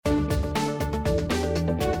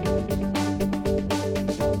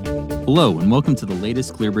Hello, and welcome to the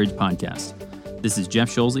latest ClearBridge podcast. This is Jeff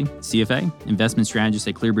Schulze, CFA, investment strategist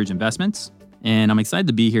at ClearBridge Investments, and I'm excited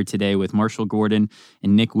to be here today with Marshall Gordon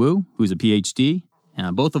and Nick Wu, who's a PhD,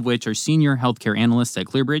 both of which are senior healthcare analysts at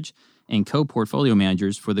ClearBridge and co-portfolio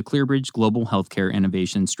managers for the ClearBridge Global Healthcare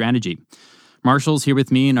Innovation Strategy. Marshall's here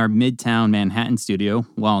with me in our Midtown Manhattan studio,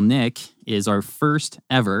 while Nick is our first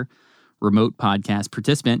ever remote podcast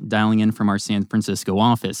participant dialing in from our San Francisco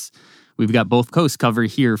office. We've got both coasts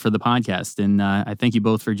covered here for the podcast, and I thank you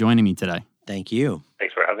both for joining me today. Thank you.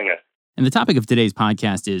 Thanks for having us. And the topic of today's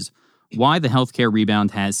podcast is why the healthcare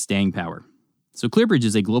rebound has staying power. So ClearBridge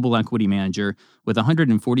is a global equity manager with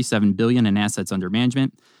 $147 billion in assets under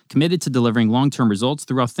management, committed to delivering long-term results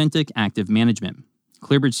through authentic active management.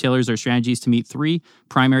 ClearBridge tailors our strategies to meet three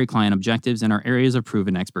primary client objectives in our areas of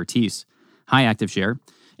proven expertise: high active share,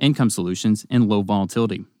 income solutions, and low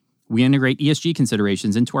volatility. We integrate ESG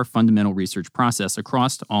considerations into our fundamental research process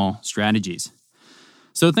across all strategies.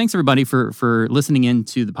 So thanks, everybody, for listening in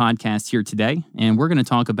to the podcast here today. And we're going to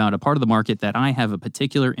talk about a part of the market that I have a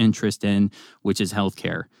particular interest in, which is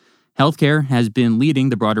healthcare. Healthcare has been leading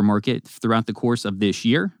the broader market throughout the course of this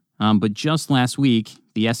year. But just last week,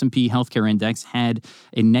 the S&P Healthcare Index had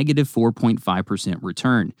a negative 4.5%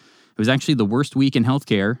 return. It was actually the worst week in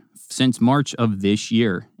healthcare since March of this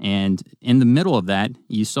year. And in the middle of that,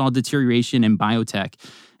 you saw deterioration in biotech.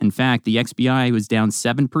 In fact, the XBI was down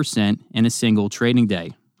 7% in a single trading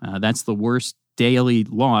day. That's the worst daily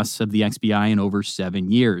loss of the XBI in over 7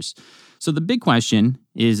 years. So the big question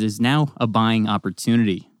is now a buying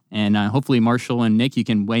opportunity? And hopefully, Marshall and Nick, you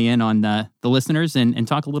can weigh in on the listeners and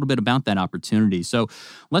talk a little bit about that opportunity. So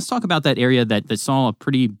let's talk about that area that saw a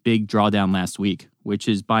pretty big drawdown last week, which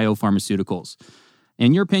is biopharmaceuticals.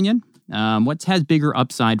 In your opinion, what has bigger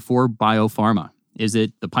upside for biopharma? Is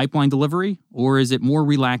it the pipeline delivery, or is it more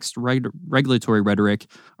relaxed regulatory rhetoric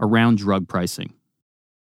around drug pricing?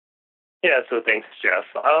 Yeah, so thanks, Jeff.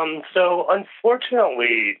 So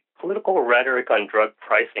unfortunately, political rhetoric on drug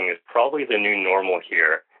pricing is probably the new normal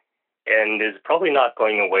here and is probably not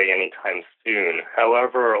going away anytime soon.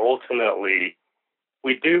 However, ultimately,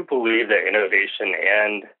 we do believe that innovation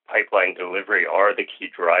and pipeline delivery are the key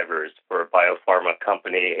drivers for a biopharma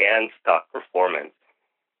company and stock performance.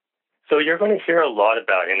 So you're going to hear a lot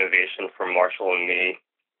about innovation from Marshall and me,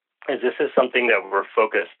 as this is something that we're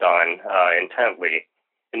focused on intently,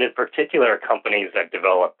 and in particular, companies that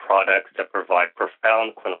develop products that provide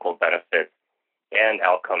profound clinical benefits and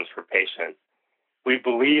outcomes for patients. We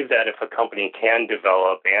believe that if a company can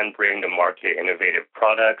develop and bring to market innovative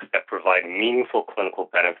products that provide meaningful clinical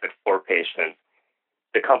benefit for patients,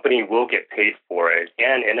 the company will get paid for it,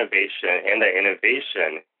 and that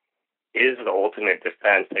innovation is the ultimate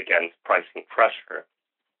defense against pricing pressure.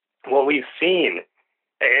 What we've seen,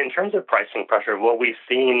 in terms of pricing pressure, what we've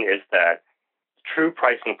seen is that true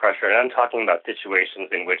pricing pressure, and I'm talking about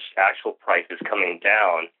situations in which actual price is coming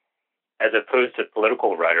down, as opposed to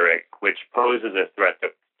political rhetoric, which poses a threat to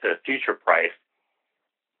future price.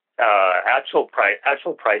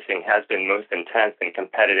 Actual pricing has been most intense in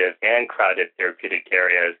competitive and crowded therapeutic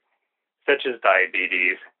areas, such as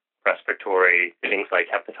diabetes, respiratory, things like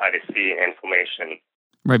hepatitis C, and inflammation.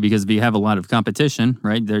 Right, because if you have a lot of competition,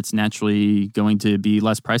 right, there's naturally going to be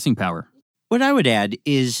less pricing power. What I would add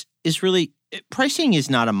is really pricing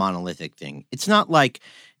is not a monolithic thing. It's not like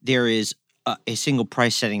there is a single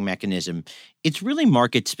price setting mechanism. It's really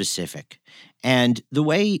market specific. And the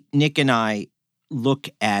way Nick and I look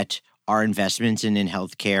at our investments in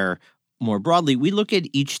healthcare more broadly, we look at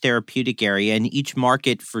each therapeutic area and each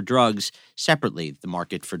market for drugs separately. The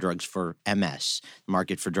market for drugs for MS, the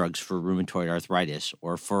market for drugs for rheumatoid arthritis,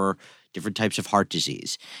 or for different types of heart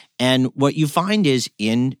disease. And what you find is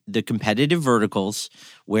in the competitive verticals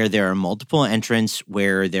where there are multiple entrants,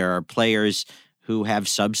 where there are players who have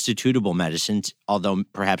substitutable medicines, although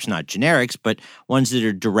perhaps not generics, but ones that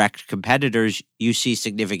are direct competitors, you see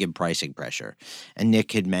significant pricing pressure. And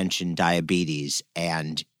Nick had mentioned diabetes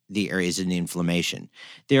and the areas in the inflammation.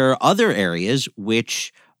 There are other areas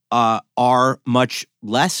which are much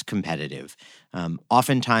less competitive.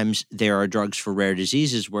 Oftentimes, there are drugs for rare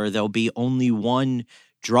diseases where there'll be only one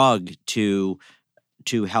drug to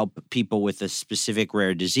help people with a specific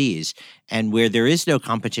rare disease. And where there is no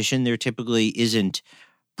competition, there typically isn't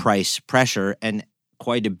price pressure and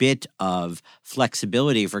quite a bit of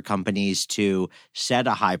flexibility for companies to set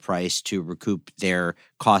a high price to recoup their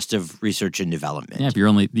cost of research and development. Yeah, if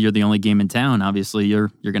you're the only game in town, obviously you're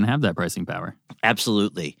going to have that pricing power.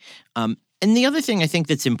 Absolutely. And the other thing I think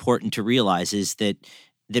that's important to realize is that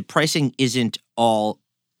pricing isn't all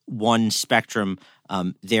one spectrum.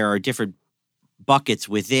 There are different buckets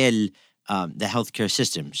within the healthcare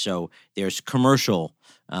system. So there's commercial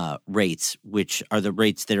rates, which are the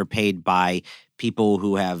rates that are paid by people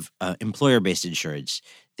who have employer-based insurance.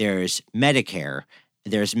 There's Medicare,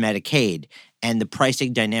 there's Medicaid, and the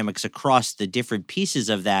pricing dynamics across the different pieces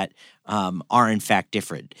of that are in fact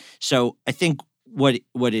different. So I think what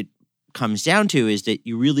it comes down to is that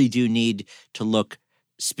you really do need to look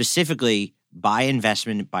specifically by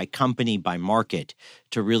investment, by company, by market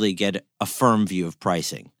to really get a firm view of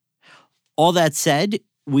pricing. All that said,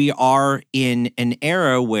 we are in an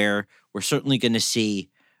era where we're certainly going to see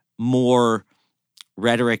more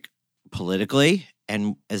rhetoric politically.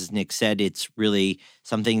 And as Nick said, it's really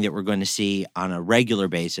something that we're going to see on a regular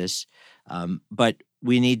basis. But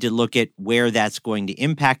we need to look at where that's going to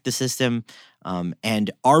impact the system.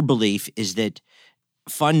 And our belief is that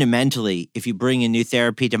fundamentally, if you bring a new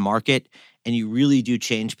therapy to market and you really do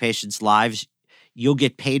change patients' lives, you'll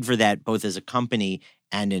get paid for that both as a company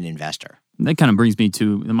and an investor. That kind of brings me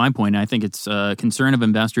to my point. I think it's a concern of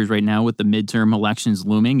investors right now with the midterm elections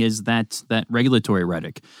looming is that regulatory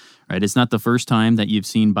rhetoric, right? It's not the first time that you've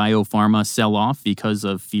seen biopharma sell off because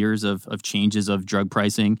of fears of changes of drug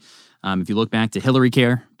pricing. If you look back to Hillary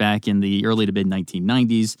Care back in the early to mid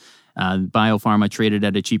 1990s, biopharma traded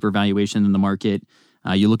at a cheaper valuation than the market.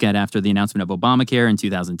 You look at after the announcement of Obamacare in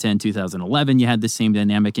 2010, 2011, you had the same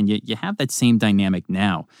dynamic, and you have that same dynamic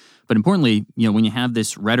now. But importantly, when you have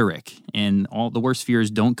this rhetoric and all the worst fears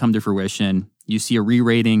don't come to fruition, you see a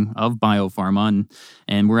re-rating of biopharma,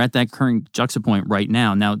 and we're at that current juxtapoint right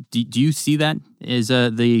now. Now, do you see that as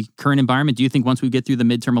the current environment? Do you think once we get through the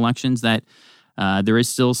midterm elections that there is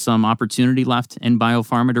still some opportunity left in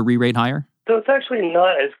biopharma to re-rate higher? So it's actually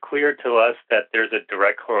not as clear to us that there's a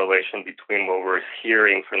direct correlation between what we're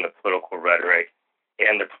hearing from the political rhetoric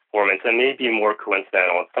and the performance. It may be more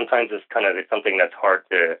coincidental. Sometimes it's something that's hard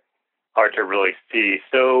to really see.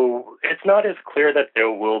 So it's not as clear that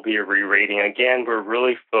there will be a re-rating. Again, we're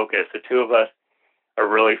really focused. The two of us are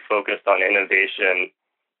really focused on innovation,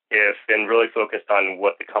 and really focused on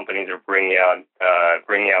what the companies are bringing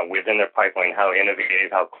out within their pipeline, how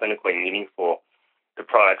innovative, how clinically meaningful the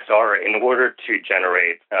products are in order to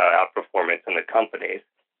generate outperformance in the companies.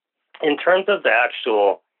 In terms of the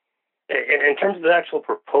actual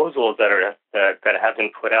proposals that have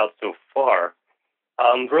been put out so far,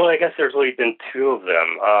 really, I guess there's really been two of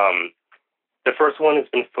them. The first one has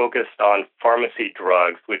been focused on pharmacy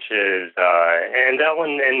drugs, which is that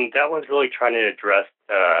one's really trying to address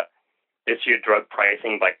the issue of drug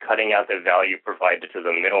pricing by cutting out the value provided to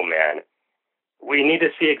the middleman. We need to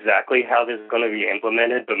see exactly how this is going to be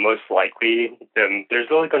implemented, but most likely there's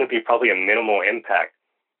really going to be probably a minimal impact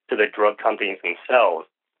to the drug companies themselves.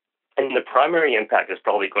 And the primary impact is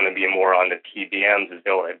probably going to be more on the PBMs, as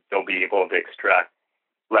they'll be able to extract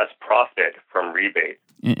less profit from rebates.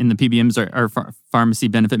 And the PBMs are pharmacy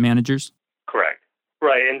benefit managers? Correct.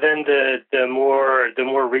 Right. And then the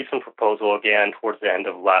more recent proposal, again, towards the end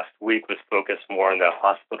of last week, was focused more on the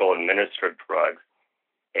hospital-administered drugs.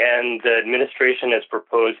 And the administration has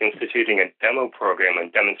proposed instituting a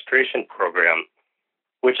demonstration program,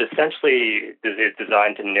 which essentially is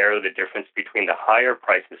designed to narrow the difference between the higher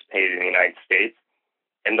prices paid in the United States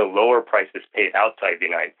and the lower prices paid outside the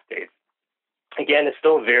United States. Again, it's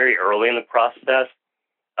still very early in the process.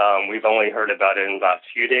 We've only heard about it in the last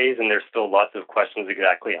few days, and there's still lots of questions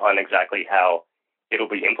on exactly how it'll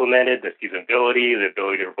be implemented, the feasibility, the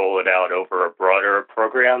ability to roll it out over a broader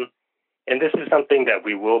program. And this is something that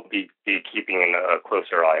we will be keeping a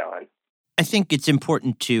closer eye on. I think it's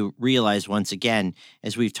important to realize once again,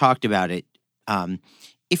 as we've talked about it,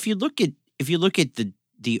 if you look at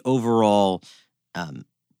the overall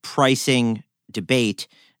pricing debate,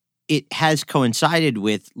 it has coincided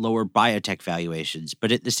with lower biotech valuations.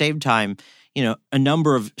 But at the same time, a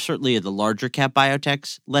number of certainly of the larger cap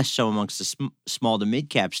biotechs, less so amongst the small to mid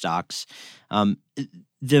cap stocks,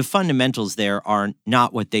 the fundamentals there are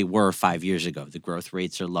not what they were 5 years ago. The growth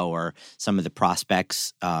rates are lower. Some of the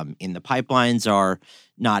prospects in the pipelines are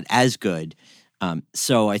not as good.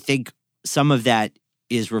 So I think some of that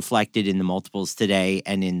is reflected in the multiples today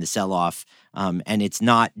and in the sell-off. And it's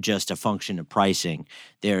not just a function of pricing.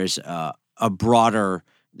 There's a broader,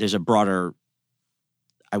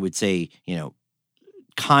 I would say,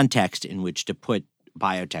 context in which to put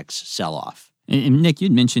biotech's sell-off. And Nick,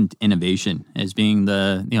 you'd mentioned innovation as being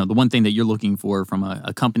the one thing that you're looking for from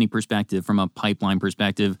a company perspective, from a pipeline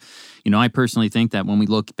perspective. I personally think that when we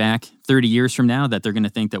look back 30 years from now, that they're going to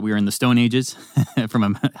think that we are in the Stone Ages from a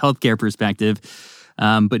healthcare perspective.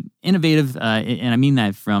 But innovative, and I mean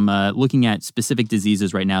that from looking at specific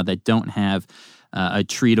diseases right now that don't have a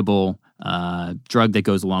treatable drug that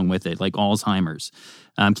goes along with it, like Alzheimer's.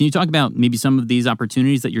 Can you talk about maybe some of these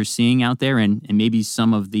opportunities that you're seeing out there and maybe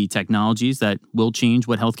some of the technologies that will change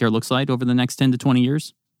what healthcare looks like over the next 10 to 20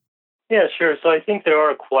 years? Yeah, sure. So I think there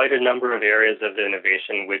are quite a number of areas of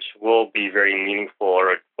innovation which will be very meaningful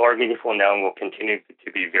or are meaningful now and will continue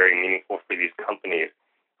to be very meaningful for these companies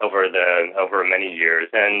over many years.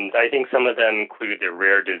 And I think some of them include the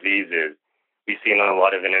rare diseases. We've seen a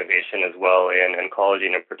lot of innovation as well in oncology,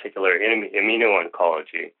 and in particular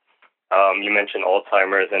immuno-oncology. You mentioned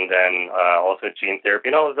Alzheimer's and then also gene therapy.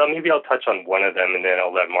 And maybe I'll touch on one of them and then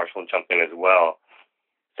I'll let Marshall jump in as well.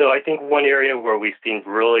 So I think one area where we've seen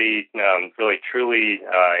really truly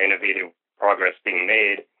innovative progress being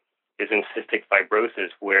made is in cystic fibrosis,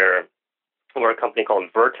 where a company called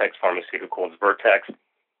Vertex Pharmaceuticals. Vertex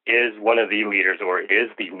is one of the leaders, or is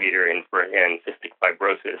the leader in cystic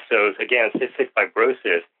fibrosis. So again, cystic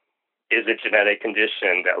fibrosis is a genetic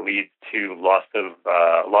condition that leads to loss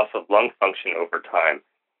of lung function over time.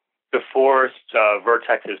 Before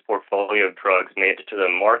Vertex's portfolio of drugs made it to the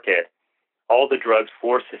market, all the drugs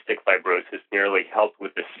for cystic fibrosis merely helped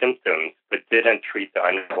with the symptoms, but didn't treat the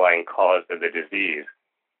underlying cause of the disease.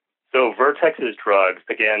 So Vertex's drugs,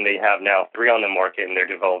 again, they have now 3 on the market, and they're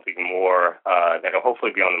developing more that will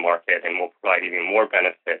hopefully be on the market and will provide even more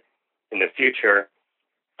benefit in the future.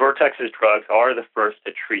 Vertex's drugs are the first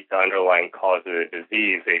to treat the underlying cause of the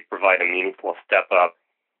disease. They provide a meaningful step up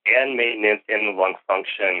and maintenance in the lung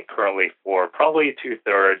function currently for probably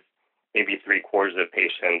 2/3, maybe 3/4 of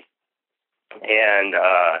patients. And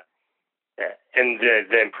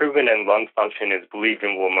the improvement in lung function is believed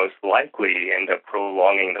and will most likely end up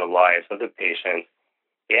prolonging the lives of the patients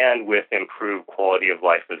and with improved quality of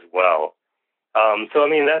life as well. So, I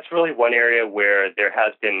mean, that's really one area where there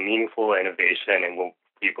has been meaningful innovation and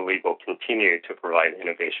we believe will continue to provide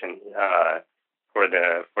innovation for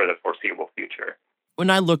the foreseeable future. When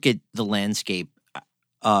I look at the landscape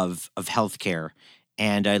of healthcare,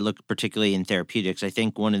 and I look particularly in therapeutics, I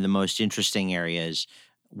think one of the most interesting areas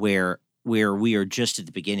where we are just at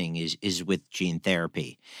the beginning is with gene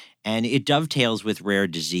therapy. And it dovetails with rare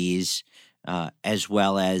disease as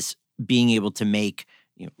well as being able to make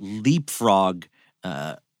leapfrog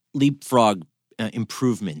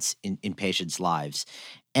improvements in patients' lives.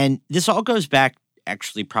 And this all goes back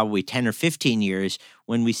actually probably 10 or 15 years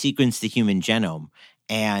when we sequenced the human genome.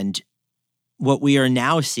 And what we are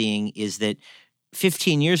now seeing is that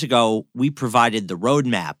 15 years ago, we provided the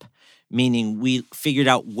roadmap, meaning we figured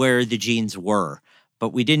out where the genes were, but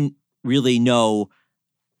we didn't really know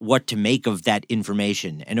what to make of that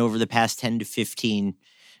information. And over the past 10 to 15,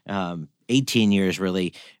 18 years,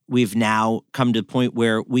 really, we've now come to the point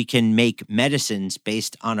where we can make medicines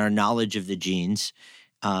based on our knowledge of the genes.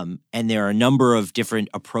 And there are a number of different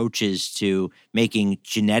approaches to making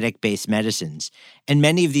genetic-based medicines. And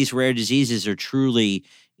many of these rare diseases are truly,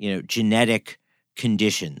 genetic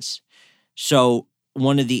conditions. So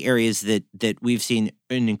one of the areas that we've seen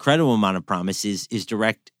an incredible amount of promise is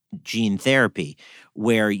direct gene therapy,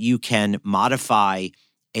 where you can modify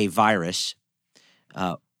a virus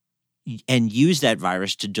and use that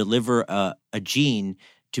virus to deliver a gene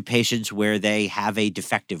to patients where they have a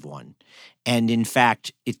defective one. And in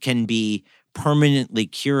fact, it can be permanently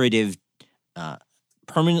curative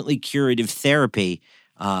therapy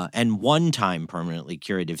and one-time permanently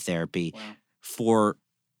curative therapy. Wow. for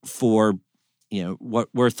what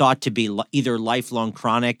were thought to be either lifelong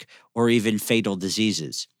chronic or even fatal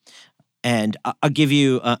diseases. And I'll give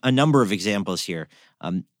you a number of examples here.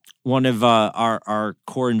 One of our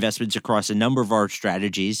core investments across a number of our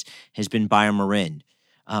strategies has been BioMarin.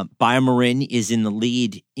 BioMarin is in the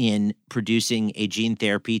lead in producing a gene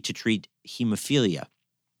therapy to treat hemophilia.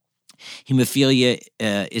 Hemophilia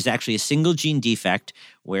is actually a single gene defect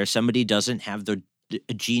where somebody doesn't have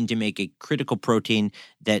a gene to make a critical protein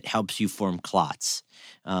that helps you form clots.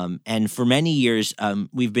 And for many years,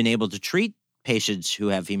 we've been able to treat patients who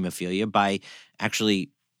have hemophilia by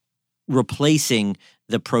actually replacing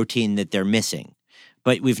the protein that they're missing.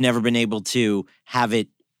 But we've never been able to have it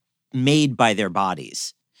made by their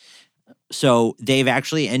bodies. So they've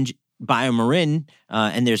actually, BioMarin,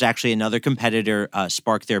 and there's actually another competitor,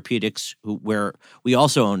 Spark Therapeutics, where we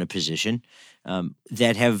also own a position,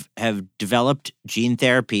 that have developed gene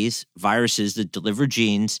therapies, viruses that deliver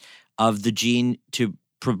genes of the gene to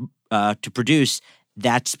produce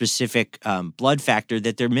that specific blood factor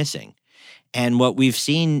that they're missing. And what we've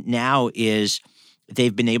seen now is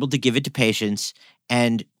they've been able to give it to patients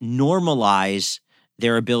and normalize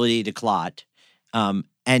their ability to clot.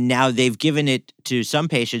 And now they've given it to some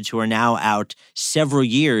patients who are now out several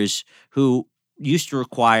years who used to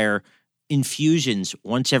require infusions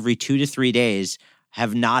once every 2 to 3 days,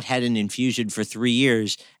 have not had an infusion for 3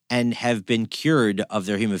 years, and have been cured of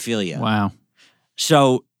their hemophilia. Wow.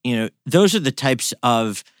 So, those are the types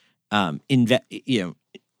of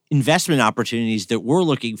investment opportunities that we're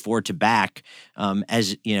looking for to back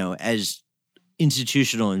as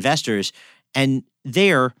institutional investors. And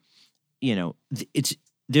there's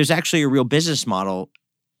actually a real business model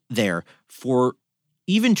there for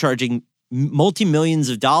even charging multi-millions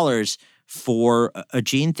of dollars for a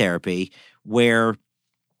gene therapy, where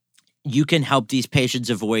you can help these patients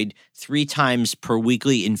avoid 3 times per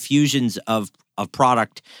weekly infusions of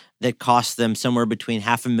product that costs them somewhere between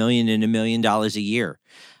 $500,000 and $1 million a year.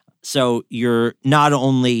 So you're not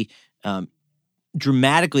only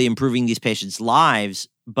dramatically improving these patients' lives,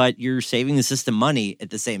 but you're saving the system money at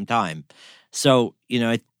the same time. So,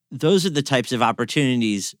 those are the types of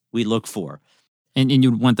opportunities we look for. And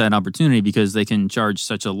you'd want that opportunity because they can charge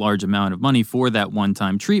such a large amount of money for that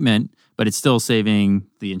one-time treatment, but it's still saving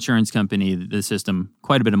the insurance company, the system,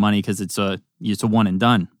 quite a bit of money because it's a one and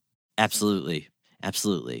done. Absolutely.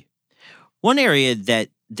 Absolutely. One area that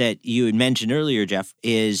you had mentioned earlier, Jeff,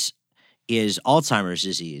 is Alzheimer's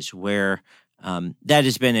disease, where that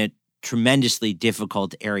has been a tremendously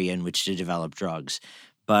difficult area in which to develop drugs.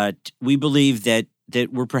 But we believe that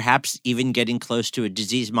we're perhaps even getting close to a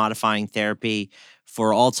disease-modifying therapy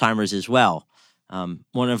for Alzheimer's as well.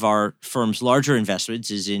 One of our firm's larger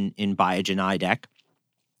investments is in Biogen IDEC,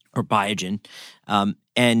 or Biogen,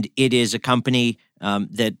 and it is a company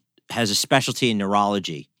that has a specialty in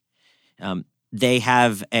neurology. They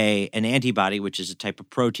have an antibody, which is a type of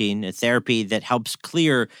protein, a therapy that helps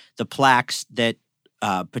clear the plaques that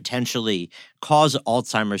potentially cause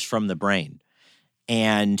Alzheimer's from the brain.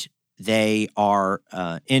 And they are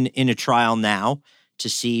in a trial now to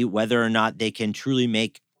see whether or not they can truly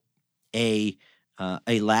make a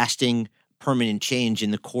lasting, permanent change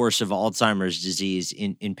in the course of Alzheimer's disease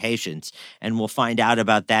in patients. And we'll find out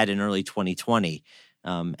about that in early 2020.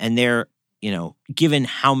 And they're, given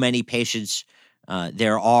how many patients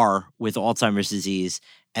there are with Alzheimer's disease,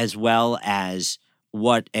 as well as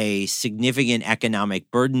what a significant economic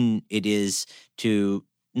burden it is to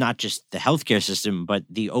not just the healthcare system, but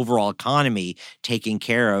the overall economy, taking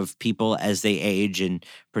care of people as they age, and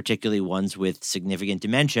particularly ones with significant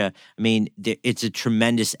dementia. I mean, it's a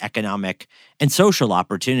tremendous economic and social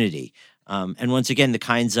opportunity. And once again, the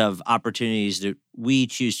kinds of opportunities that we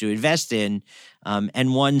choose to invest in,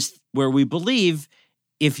 and ones where we believe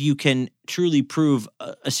if you can truly prove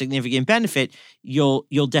a significant benefit,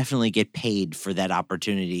 you'll definitely get paid for that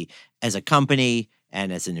opportunity as a company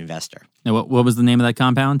and as an investor. Now, what was the name of that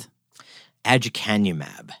compound?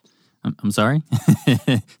 Aducanumab. I'm sorry?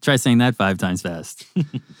 Try saying that 5 times fast.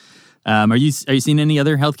 Are you seeing any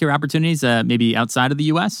other healthcare opportunities, maybe outside of the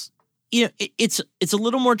U.S.? It's a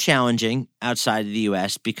little more challenging outside of the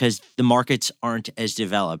U.S. because the markets aren't as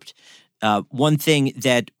developed. One thing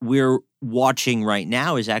that we're watching right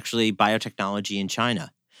now is actually biotechnology in China.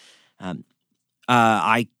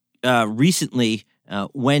 I recently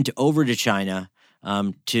went over to China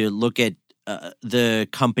to look at the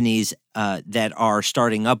companies that are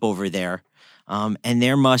starting up over there, and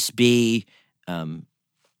there must be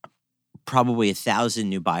probably 1,000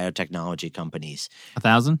 new biotechnology companies.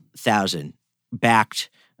 1,000? 1,000,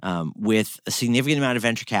 backed with a significant amount of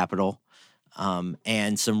venture capital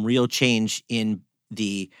and some real change in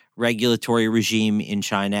the regulatory regime in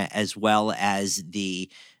China, as well as the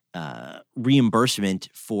reimbursement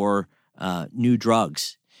for new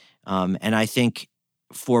drugs. And I think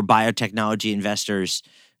for biotechnology investors,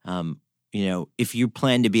 if you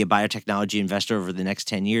plan to be a biotechnology investor over the next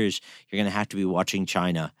 10 years, you're going to have to be watching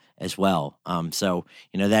China as well. So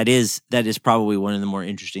that is probably one of the more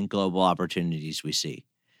interesting global opportunities we see.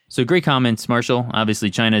 So great comments, Marshall. Obviously,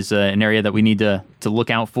 China's an area that we need to look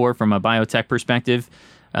out for from a biotech perspective.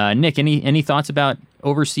 Nick, any thoughts about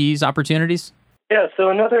overseas opportunities? Yeah, so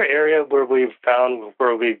another area where we've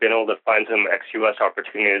been able to find some ex-U.S.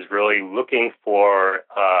 opportunities is really looking for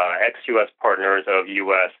ex-U.S. partners of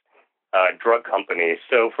U.S. Drug companies.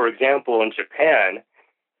 So, for example, in Japan,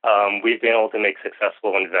 we've been able to make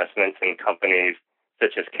successful investments in companies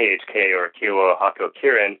such as KHK or Kyowa Hakko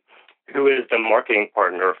Kirin, who is the marketing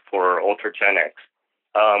partner for Ultragenyx.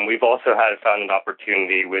 We've also found an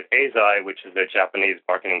opportunity with Eisai, which is a Japanese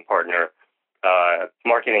marketing partner,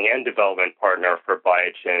 marketing and development partner for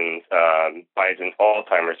Biogen's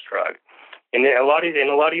Alzheimer's drug. And in a lot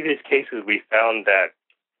of these cases, we found that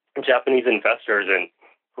Japanese investors,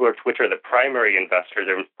 which are the primary investors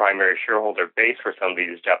and primary shareholder base for some of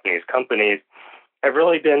these Japanese companies, have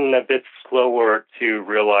really been a bit slower to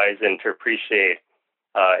realize and to appreciate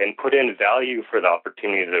and put in value for the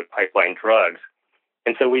opportunities of pipeline drugs.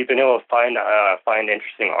 And so we've been able to find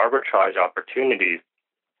interesting arbitrage opportunities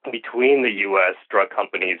between the U.S. drug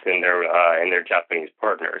companies and their Japanese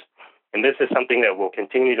partners. And this is something that we'll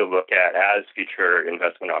continue to look at as future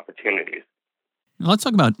investment opportunities. Let's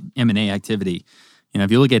talk about M&A activity.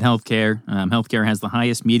 If you look at healthcare, healthcare has the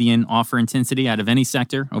highest median offer intensity out of any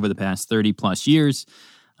sector over the past 30 plus years.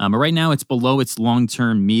 But right now it's below its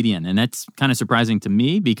long-term median. And that's kind of surprising to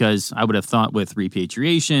me because I would have thought with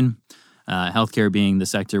repatriation, healthcare being the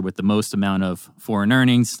sector with the most amount of foreign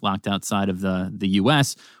earnings locked outside of the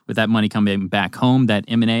U.S., with that money coming back home, that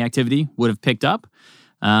M&A activity would have picked up.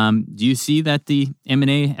 Do you see that the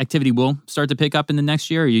M&A activity will start to pick up in the next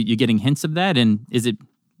year? Are you getting hints of that? And is it,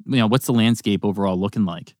 what's the landscape overall looking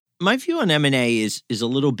like? My view on M&A is a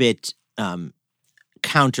little bit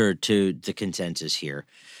counter to the consensus here.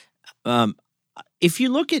 If you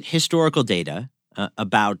look at historical data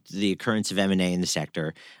about the occurrence of M&A in the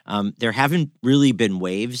sector, there haven't really been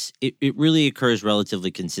waves. It really occurs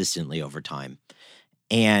relatively consistently over time.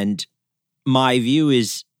 And my view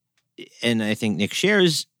is, and I think Nick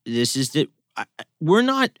shares this, is that we're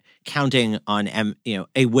not counting on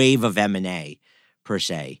a wave of M&A per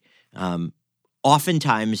se.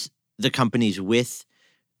 Oftentimes, the companies with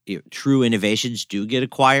true innovations do get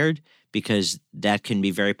acquired because that can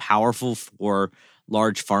be very powerful for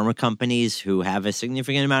large pharma companies who have a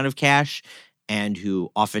significant amount of cash and who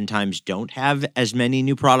oftentimes don't have as many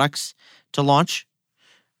new products to launch.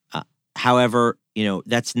 However,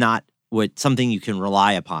 that's not something you can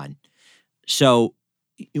rely upon. So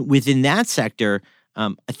within that sector,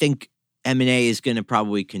 I think M&A is going to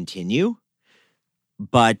probably continue,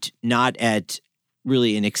 but not at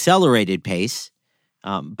really an accelerated pace,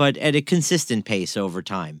 but at a consistent pace over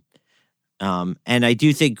time. And I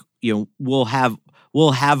do think we'll have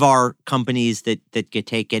our companies that get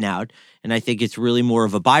taken out, and I think it's really more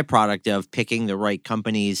of a byproduct of picking the right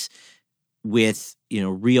companies with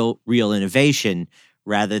real innovation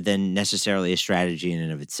rather than necessarily a strategy in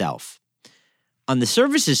and of itself. On the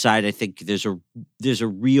services side, I think there's a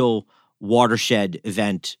real watershed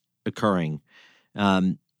event occurring.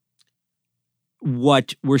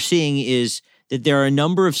 What we're seeing is that there are a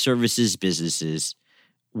number of services businesses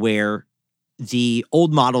where the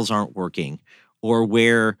old models aren't working, or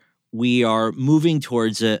where we are moving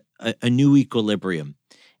towards a new equilibrium.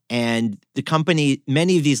 And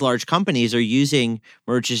many of these large companies are using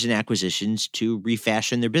mergers and acquisitions to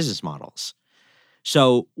refashion their business models.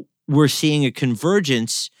 So we're seeing a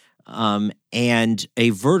convergence and a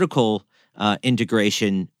vertical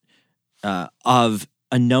integration of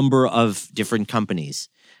a number of different companies.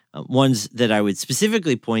 Ones that I would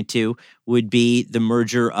specifically point to would be the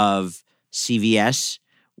merger of CVS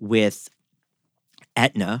with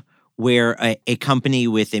Aetna, where a company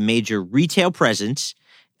with a major retail presence,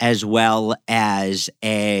 as well as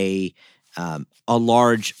a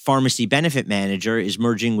large pharmacy benefit manager, is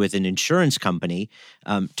merging with an insurance company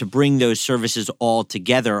to bring those services all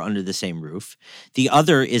together under the same roof. The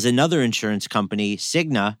other is another insurance company,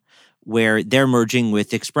 Cigna, where they're merging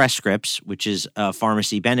with Express Scripts, which is a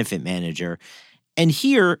pharmacy benefit manager. And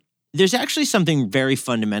here, there's actually something very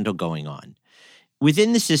fundamental going on.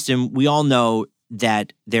 Within the system, we all know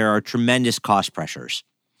that there are tremendous cost pressures.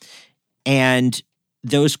 And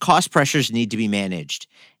those cost pressures need to be managed.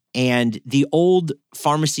 And the old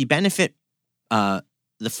pharmacy benefit,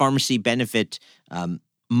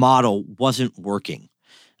 model wasn't working.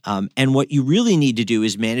 And what you really need to do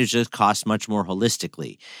is manage those costs much more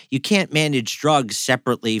holistically. You can't manage drugs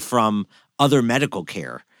separately from other medical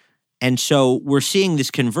care. And so we're seeing this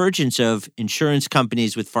convergence of insurance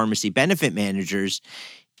companies with pharmacy benefit managers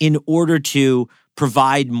in order to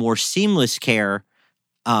provide more seamless care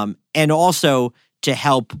and also to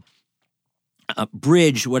help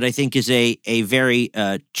bridge what I think is a very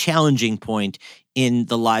challenging point in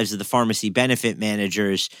the lives of the pharmacy benefit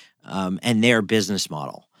managers and their business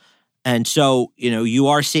model. And so, you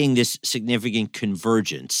are seeing this significant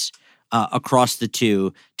convergence across the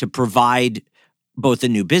two to provide both a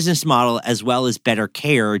new business model as well as better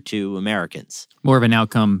care to Americans. More of an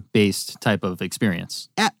outcome-based type of experience.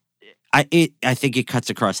 I think it cuts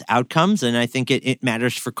across outcomes, and I think it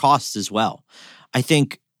matters for costs as well. I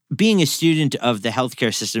think being a student of the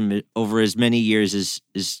healthcare system over as many years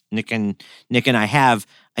as Nick and I have,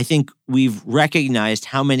 I think we've recognized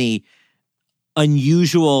how many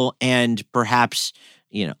unusual and perhaps,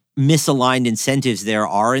 misaligned incentives there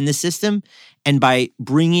are in the system. And by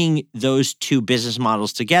bringing those two business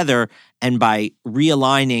models together and by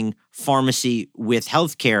realigning pharmacy with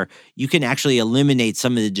healthcare, you can actually eliminate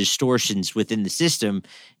some of the distortions within the system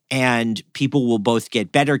and people will both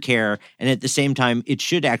get better care, and at the same time, it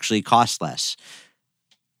should actually cost less.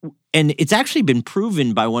 And it's actually been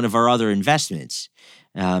proven by one of our other investments.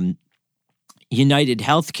 United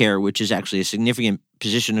Healthcare, which is actually a significant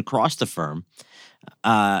position across the firm,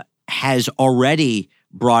 has already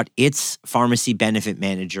brought its pharmacy benefit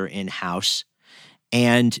manager in-house,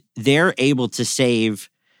 and they're able to save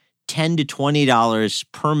 $10 to $20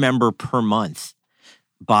 per member per month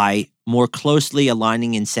by more closely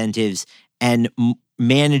aligning incentives and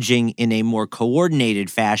managing in a more coordinated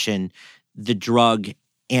fashion the drug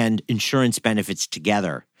and insurance benefits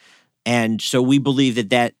together. And so we believe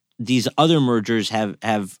that these other mergers have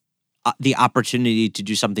the opportunity to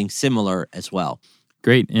do something similar as well.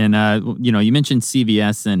 Great. And, you mentioned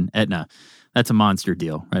CVS and Aetna. That's a monster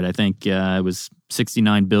deal, right? I think it was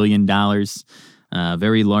 $69 billion,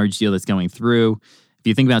 very large deal that's going through. If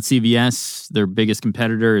you think about CVS, their biggest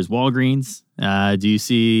competitor is Walgreens. Do you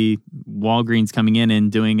see Walgreens coming in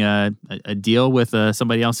and doing a deal with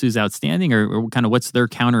somebody else who's outstanding, or kind of what's their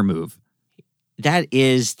counter move? That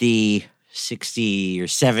is the $60 or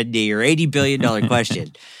 $70 or $80 billion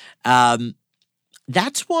question.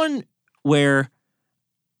 That's one where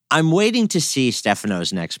I'm waiting to see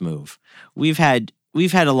Stefano's next move. We've had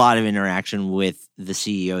a lot of interaction with the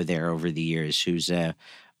CEO there over the years, who's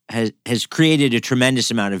has created a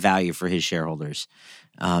tremendous amount of value for his shareholders.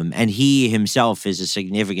 And he himself is a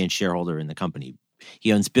significant shareholder in the company.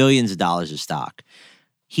 He owns billions of dollars of stock.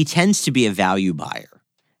 He tends to be a value buyer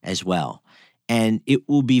as well. And it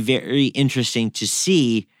will be very interesting to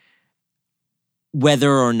see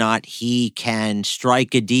whether or not he can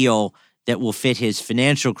strike a deal that will fit his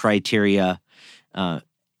financial criteria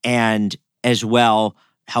and as well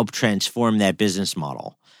help transform that business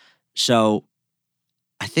model. So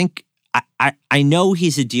I think I know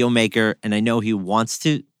he's a deal maker, and I know he wants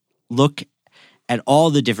to look at all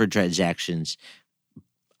the different transactions.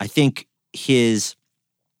 I think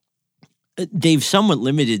they've somewhat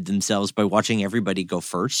limited themselves by watching everybody go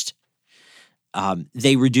first.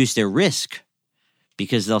 They reduce their risk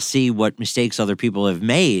because they'll see what mistakes other people have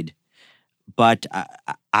made. But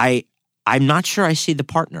I'm not sure I see the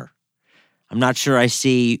partner. I'm not sure I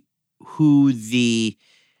see who the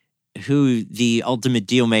ultimate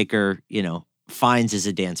deal maker, finds as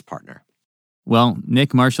a dance partner. Well,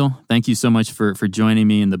 Nick, Marshall, thank you so much for joining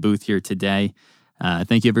me in the booth here today.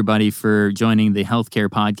 Thank you, everybody, for joining the Healthcare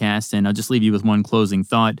Podcast. And I'll just leave you with one closing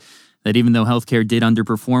thought, that even though healthcare did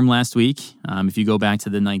underperform last week, if you go back to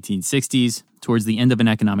the 1960s, towards the end of an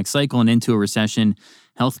economic cycle and into a recession,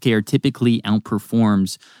 healthcare typically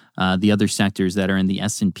outperforms the other sectors that are in the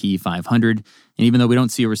S&P 500. And even though we don't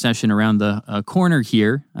see a recession around the corner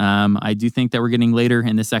here, I do think that we're getting later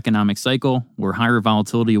in this economic cycle where higher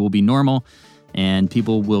volatility will be normal and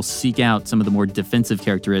people will seek out some of the more defensive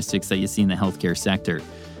characteristics that you see in the healthcare sector.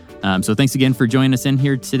 So thanks again for joining us in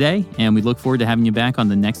here today, and we look forward to having you back on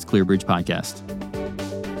the next ClearBridge podcast.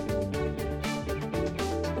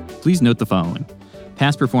 Please note the following.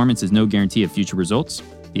 Past performance is no guarantee of future results.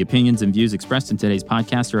 The opinions and views expressed in today's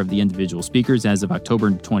podcast are of the individual speakers as of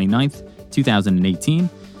October 29th, 2018,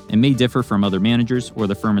 and may differ from other managers or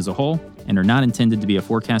the firm as a whole, and are not intended to be a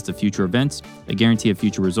forecast of future events, a guarantee of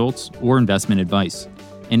future results, or investment advice.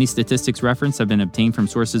 Any statistics referenced have been obtained from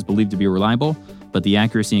sources believed to be reliable, but the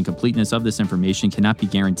accuracy and completeness of this information cannot be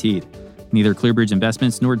guaranteed. Neither ClearBridge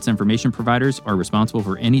Investments nor its information providers are responsible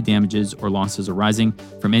for any damages or losses arising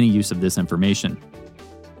from any use of this information.